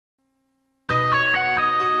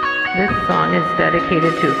This song is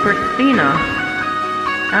dedicated to Christina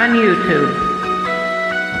on YouTube.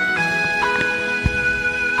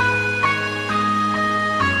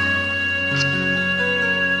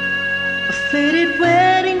 A faded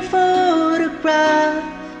wedding photograph,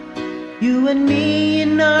 you and me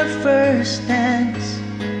in our first dance.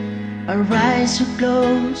 Our eyes so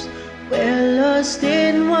close, we're lost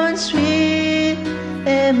in one sweet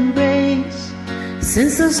embrace.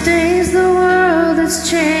 Since those days the world has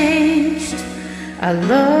changed, our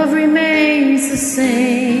love remains the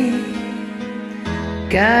same.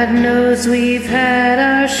 God knows we've had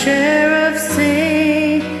our share of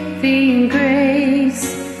saving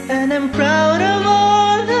grace, and I'm proud of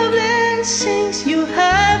all the blessings you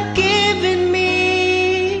have given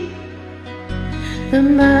me. The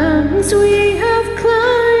mountains we have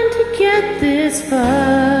climbed to get this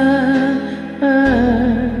far.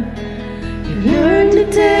 Learn to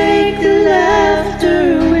take the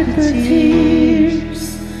laughter with the tears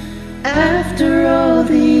after all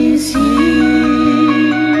these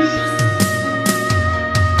years.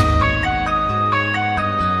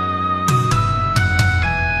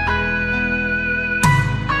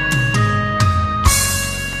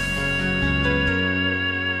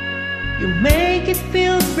 You make it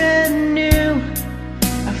feel brand new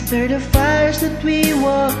after the fires that we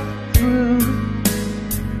walked through.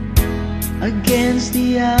 Against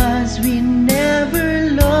the odds, we never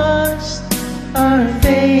lost our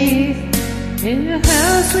faith. In a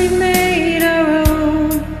house we made our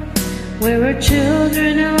own, where our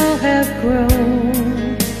children all have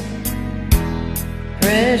grown.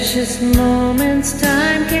 Precious moments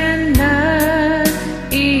time cannot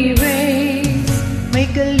erase.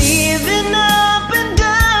 Make a living up and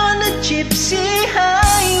down the gypsy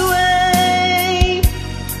highway.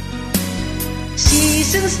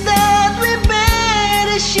 Seasons that we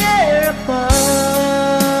better share apart.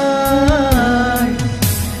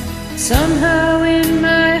 Somehow in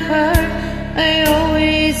my heart I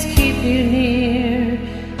always keep you near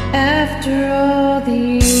after all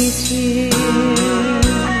these years.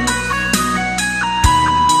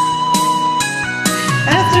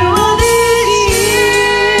 After all these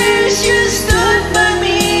years, you stood by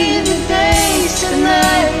me the days and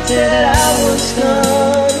nights that I was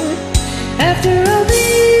gone. After all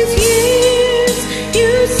these years, you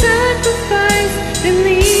sacrificed,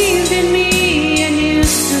 believed in me, and you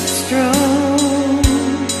stood strong.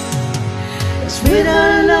 'Cause with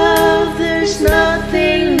our love, there's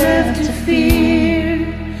nothing left to fear.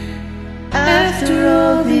 After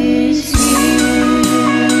all these years.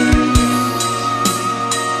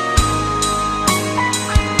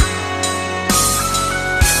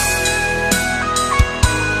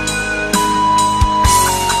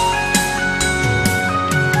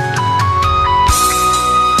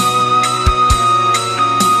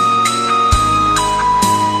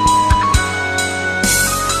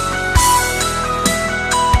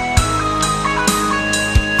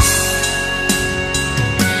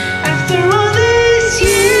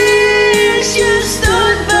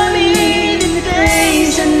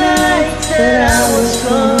 That I was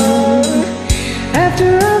gone. After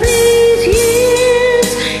all these years,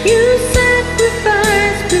 you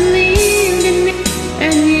sacrificed, believed in me,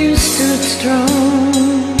 and you stood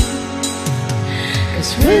strong.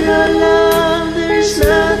 'Cause with